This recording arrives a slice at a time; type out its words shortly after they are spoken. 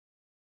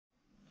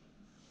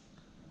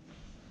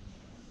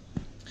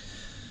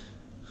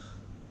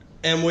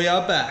And we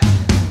are back.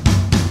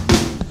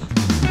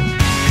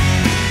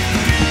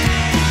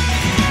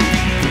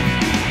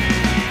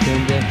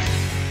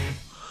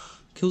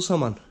 Kill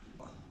someone.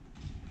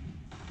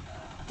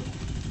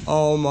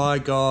 Oh my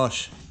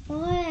gosh.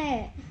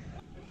 What?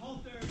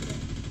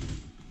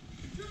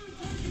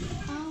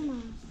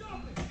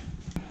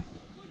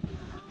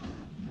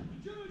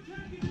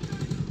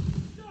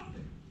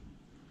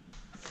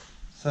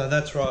 So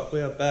that's right,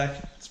 we are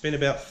back. It's been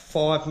about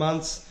 5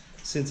 months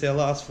since our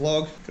last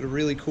vlog. Got a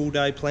really cool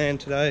day planned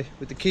today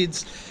with the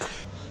kids.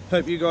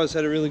 Hope you guys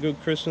had a really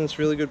good Christmas,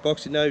 really good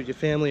Boxing Day with your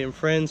family and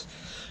friends.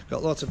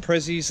 Got lots of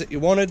prezzies that you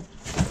wanted.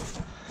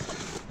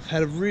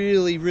 Had a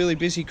really, really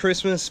busy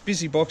Christmas,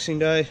 busy Boxing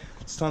Day.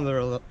 It's time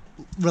to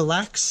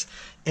relax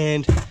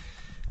and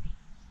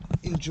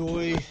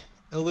enjoy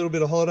a little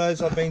bit of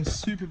holidays. I've been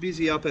super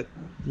busy up at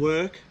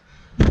work.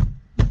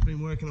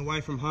 Been working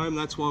away from home,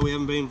 that's why we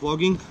haven't been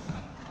vlogging.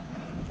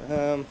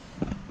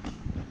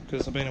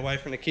 Because I've been away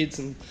from the kids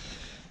and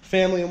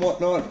family and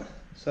whatnot.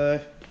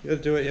 So you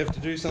gotta do what you have to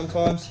do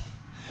sometimes.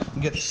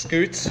 And get the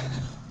scoots.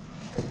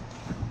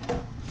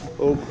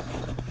 Oh,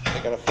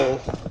 they're gonna fall.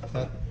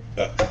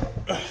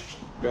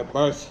 Grab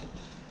both.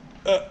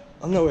 I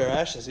don't know where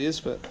Ashes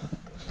is, but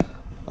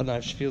I don't know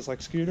if she feels like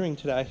scootering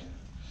today.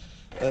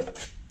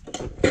 But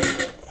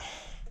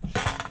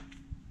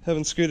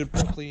haven't scooted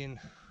properly in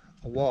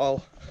a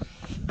while.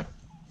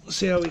 Let's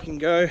see how we can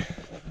go.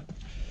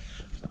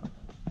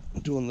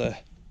 Doing the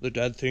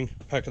dad thing,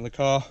 packing the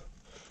car.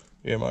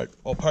 Yeah, mate,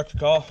 I'll pack the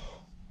car.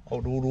 I'll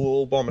do it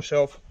all by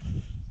myself.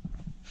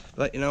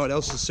 But you know what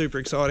else is super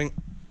exciting?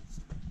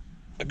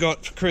 I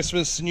got for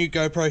Christmas a new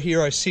GoPro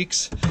Hero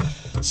 6.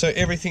 So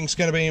everything's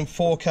going to be in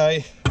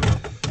 4K,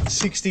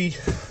 60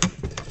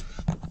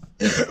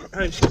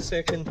 frames per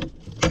second.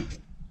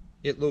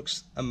 It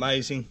looks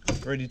amazing.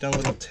 Already done a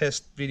little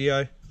test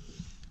video.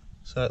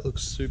 So it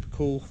looks super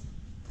cool.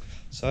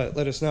 So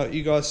let us know what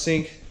you guys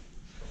think.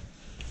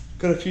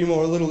 Got a few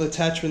more little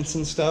attachments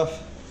and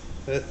stuff,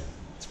 but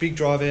it's a big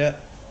drive out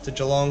to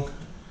Geelong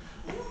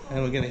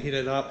and we're going to hit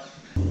it up.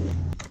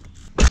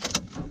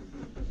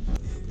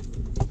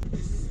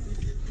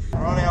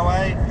 We're on our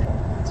way.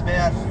 It's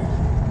about,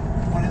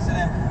 what is it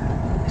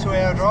now? 2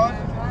 hour drive?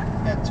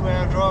 About 2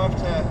 hour drive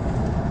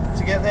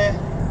to get there.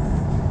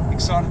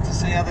 Excited to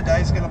see how the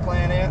day's going to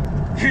plan out.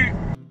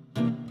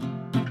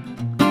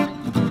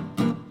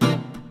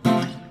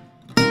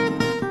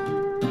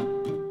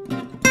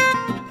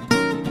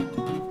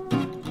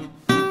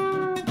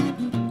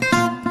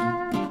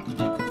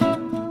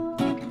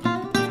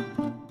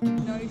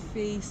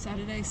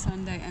 Saturday,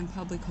 Sunday and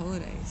public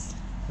holidays.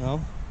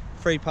 Well,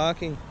 free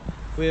parking.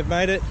 We have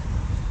made it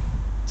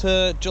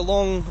to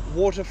Geelong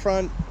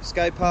Waterfront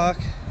Skate Park.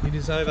 It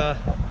is over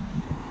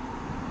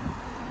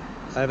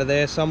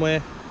there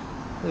somewhere.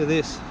 Look at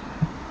this.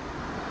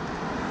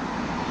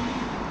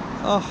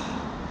 Oh,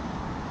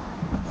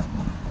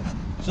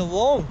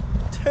 Geelong,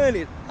 turn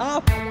it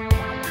up.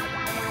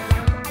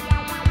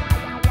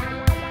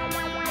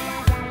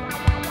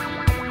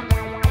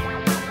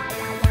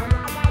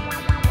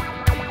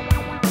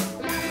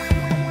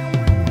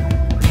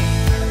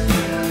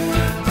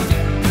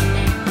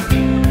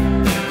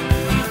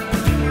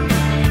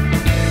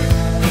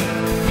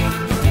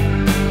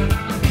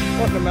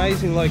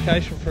 Amazing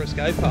location for a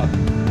skate park.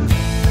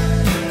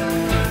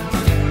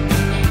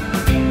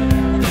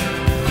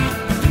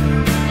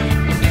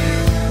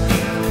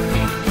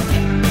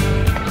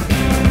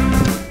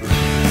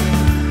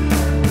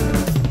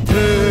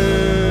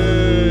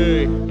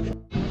 Hey.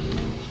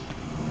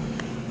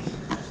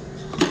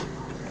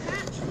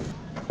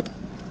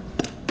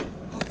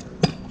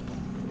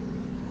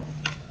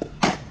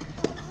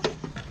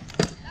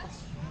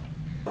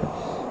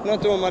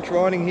 Not doing much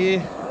riding here.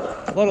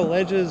 A lot of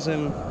ledges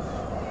and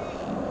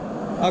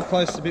up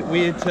close is a bit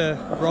weird to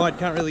ride,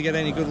 can't really get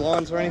any good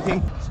lines or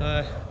anything. So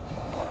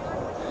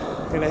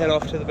I'm gonna head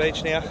off to the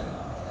beach now.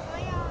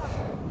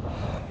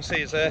 We'll see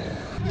you there.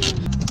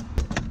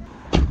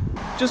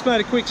 Just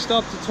made a quick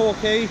stop to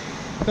Torquay.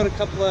 Got a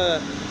couple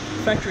of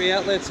factory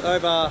outlets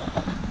over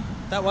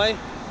that way.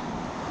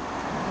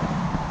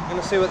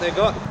 Gonna see what they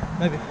got.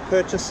 Maybe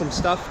purchase some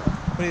stuff.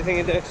 What do you think,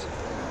 Index?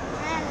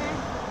 I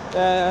don't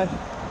know.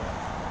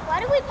 Why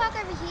do we park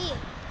over here?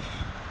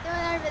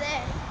 They're over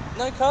there.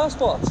 No car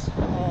spots.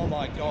 Oh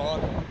my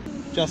god.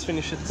 Just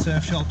finished at the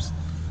surf shops.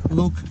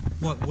 Look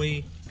what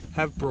we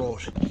have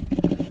brought.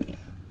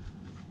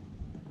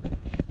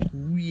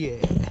 Ooh, yeah.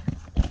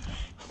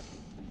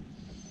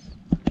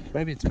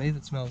 Maybe it's me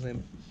that smells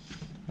them.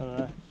 I don't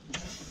know.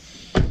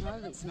 No,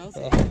 that smells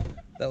it.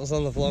 That was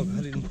on the vlog.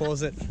 I didn't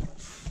pause it.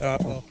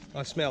 Alright, well,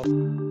 I smell.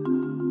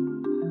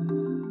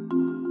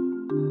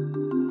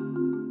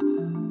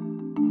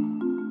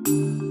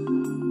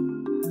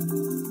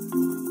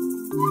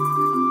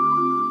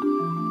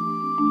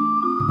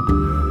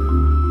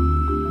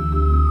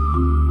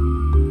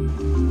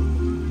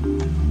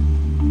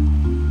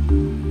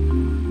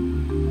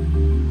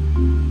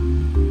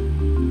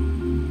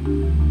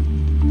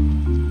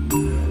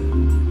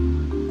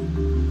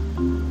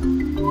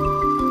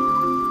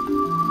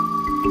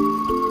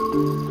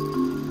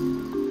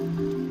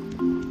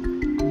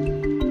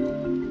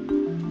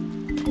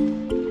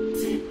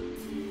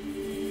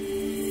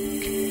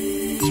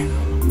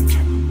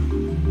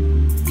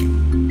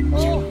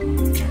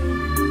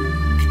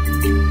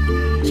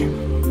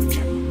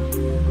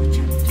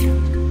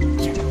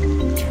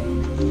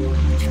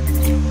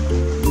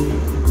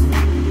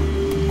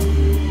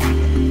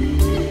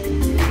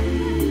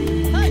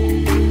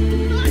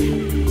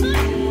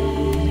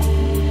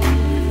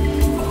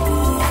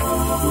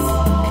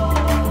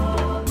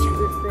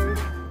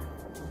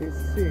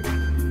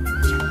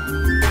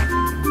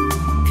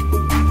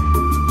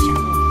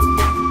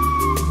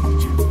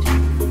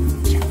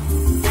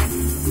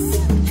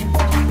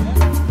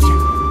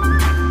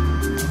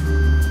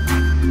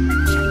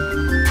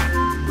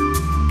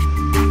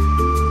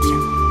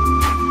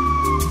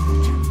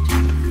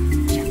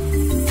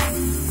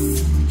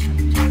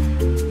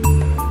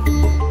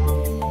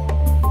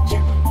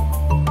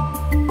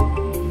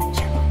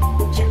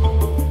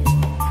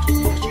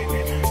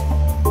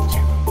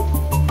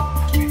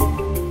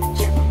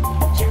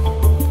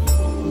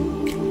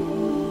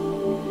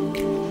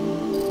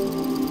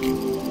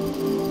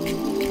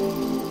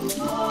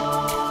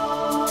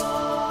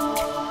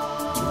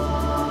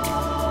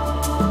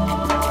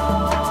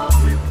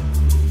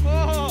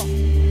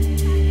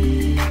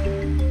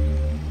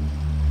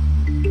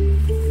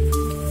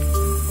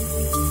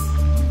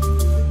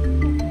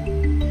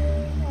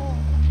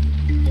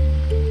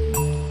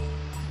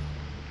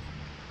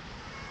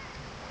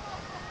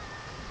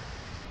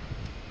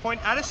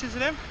 Point Addis,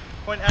 isn't it?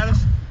 Point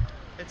Addis.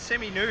 It's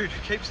semi-nude.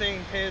 Keep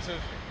seeing pairs of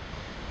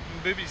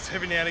boobies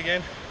every now and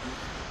again.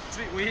 It's a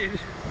bit weird,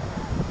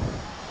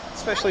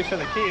 especially for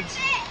the kids.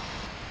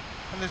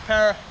 And there's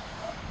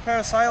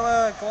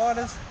parasailer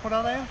gliders. What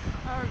are they?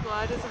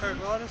 Paragliders.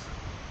 Paragliders.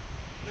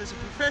 There's a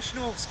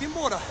professional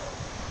skimboarder,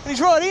 and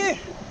he's right here.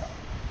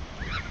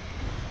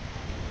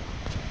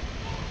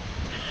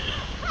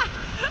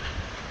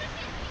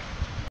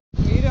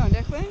 What are you doing,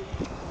 Declan?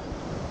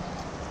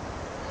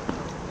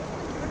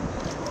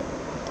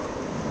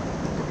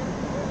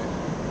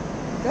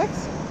 Dex?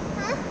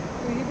 Huh?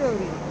 What are you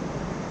building?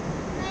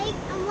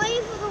 I'm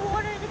waiting for the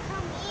water to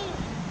come in.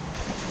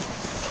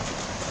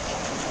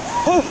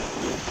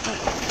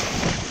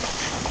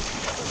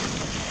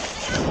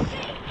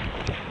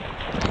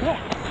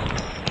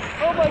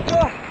 Oh my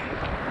god!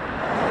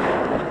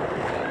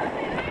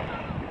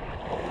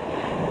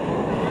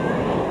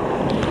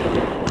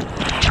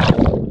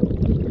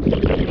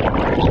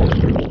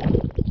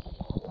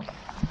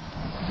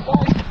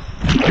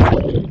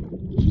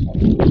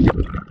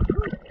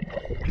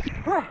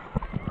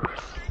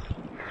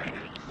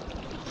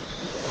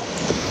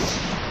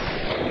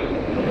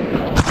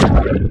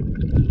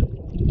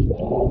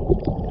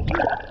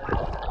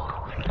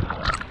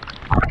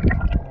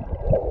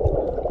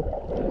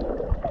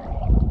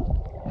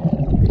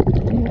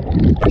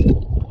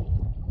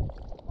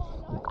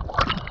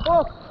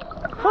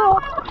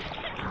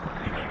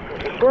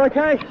 We're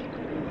okay.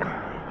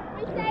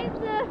 We saved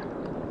the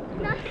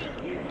nothing.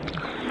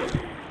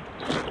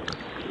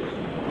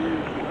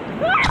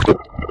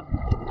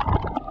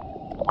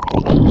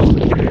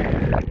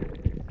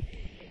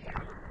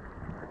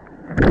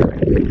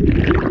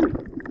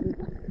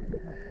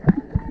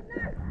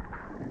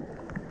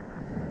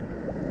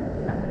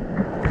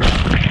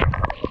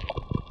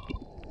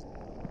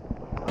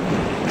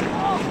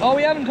 Oh,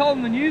 we haven't told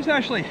them the news,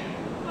 Ashley.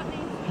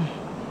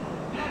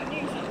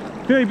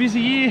 Very busy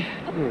year,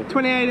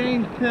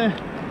 2018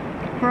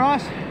 for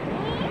us.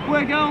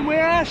 We're going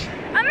where, Ash?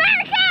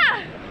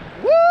 America!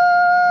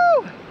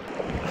 Woo!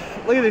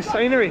 Look at this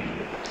scenery.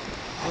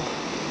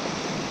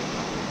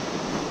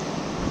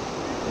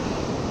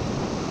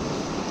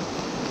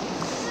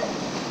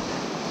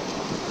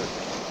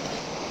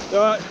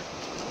 Alright.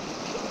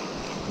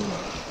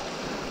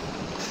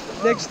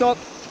 Next stop,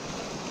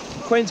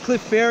 Queenscliff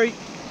Ferry.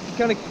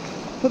 Gonna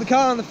put the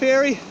car on the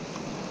ferry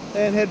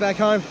and head back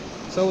home.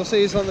 So we'll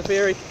see you on the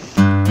ferry.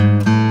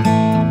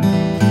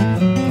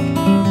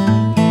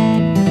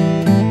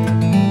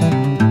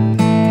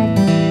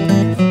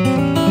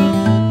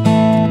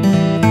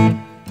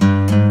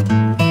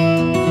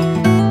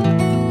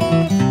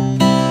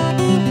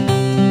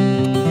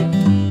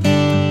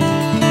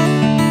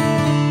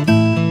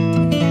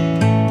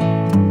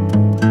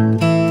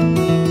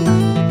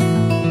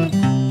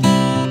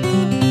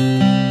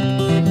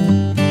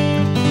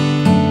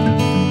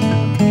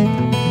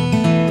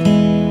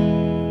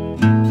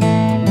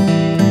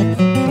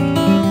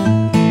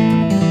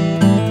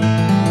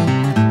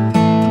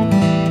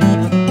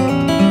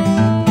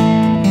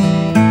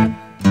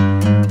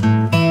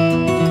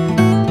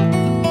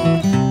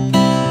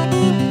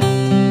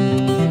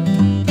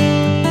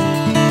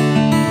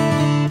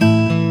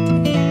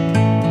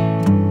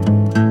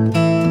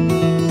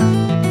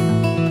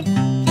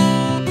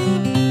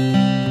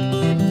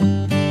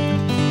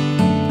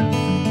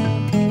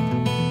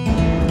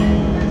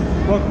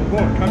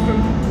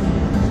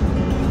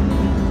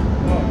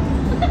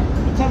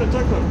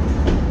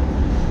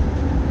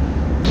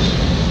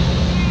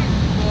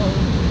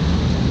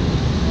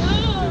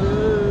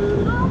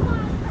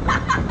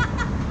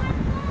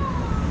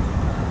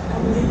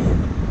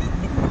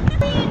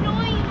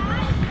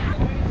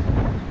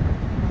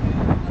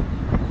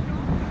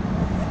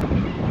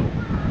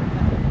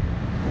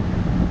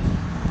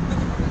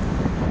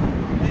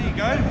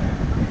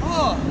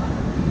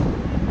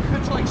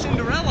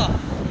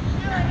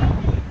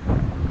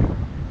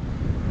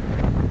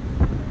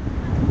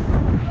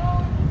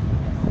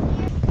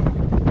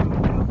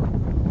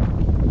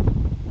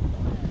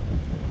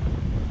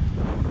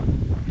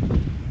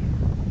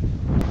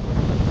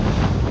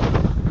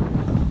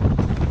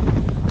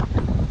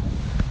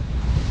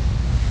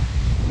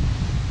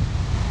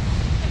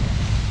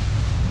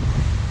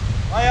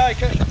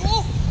 make it.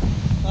 Oh.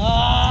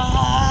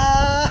 Ah.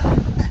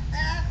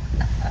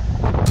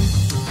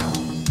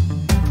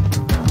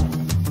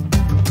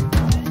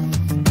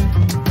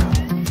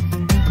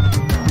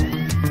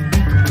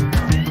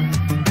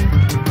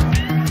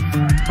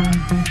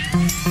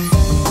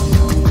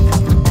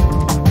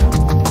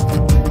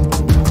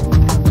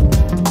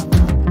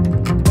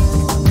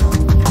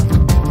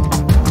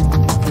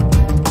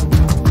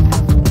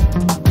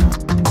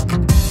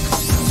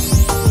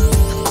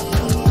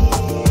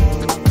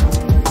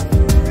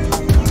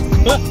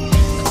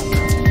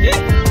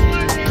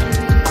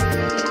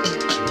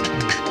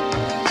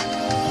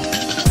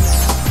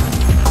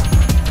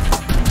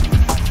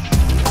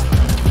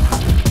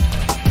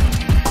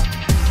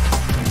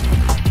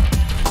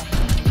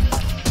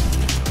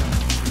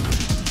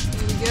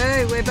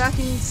 We're back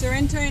in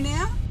Sorrento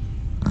now.